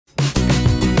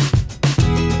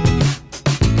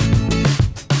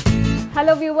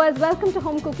Hello viewers, welcome to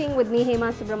Home Cooking with me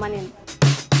Hema Subramanian.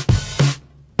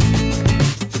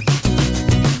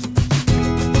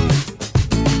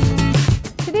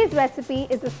 Today's recipe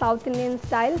is a South Indian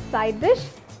style side dish.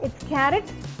 It's carrot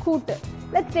kootu.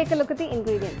 Let's take a look at the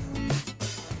ingredients.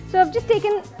 So I've just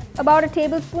taken about a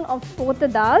tablespoon of both the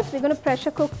dals. We're going to pressure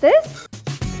cook this.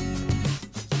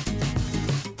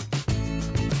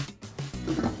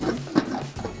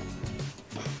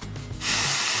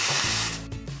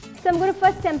 So I'm going to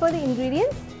first temper the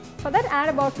ingredients. For that, add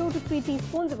about 2 to 3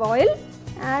 teaspoons of oil.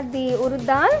 Add the urad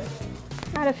dal.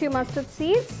 Add a few mustard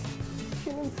seeds,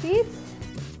 cumin seeds.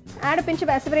 Add a pinch of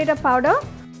asafoetida powder,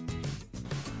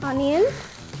 onions,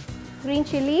 green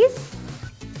chillies,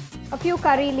 a few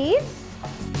curry leaves.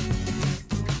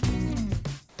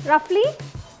 Roughly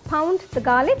pound the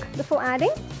garlic before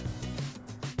adding.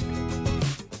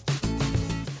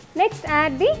 Next,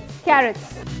 add the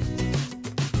carrots.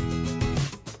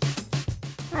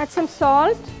 Add some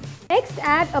salt. Next,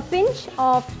 add a pinch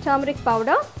of turmeric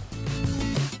powder.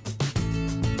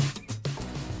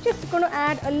 Just going to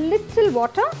add a little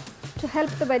water to help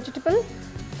the vegetable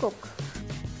cook.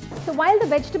 So while the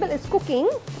vegetable is cooking,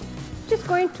 just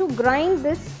going to grind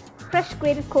this fresh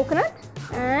grated coconut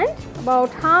and about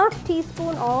half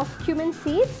teaspoon of cumin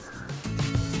seeds.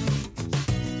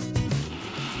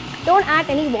 Don't add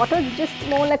any water, it's just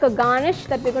more like a garnish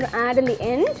that we're going to add in the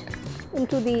end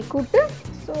into the kootu.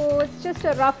 So it's just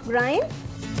a rough grind.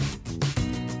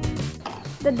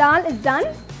 The dal is done.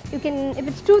 You can, if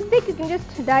it's too thick, you can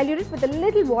just dilute it with a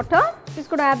little water. Just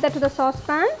going to add that to the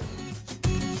saucepan.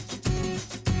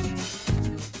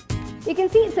 You can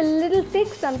see it's a little thick,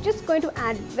 so I'm just going to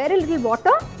add very little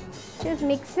water. Just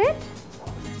mix it.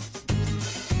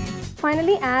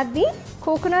 Finally, add the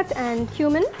coconut and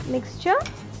cumin mixture.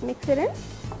 Mix it in.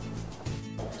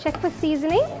 Check for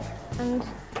seasoning, and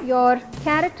your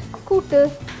carrot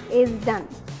kootu is done.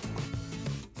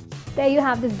 There you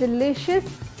have this delicious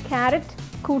carrot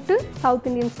kootu, South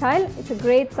Indian style. It's a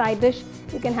great side dish.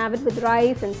 You can have it with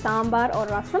rice and sambar or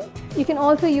rasam. You can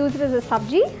also use it as a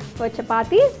sabji for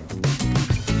chapatis.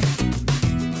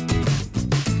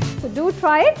 So do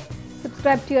try it.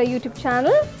 Subscribe to your YouTube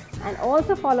channel and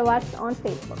also follow us on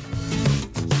Facebook.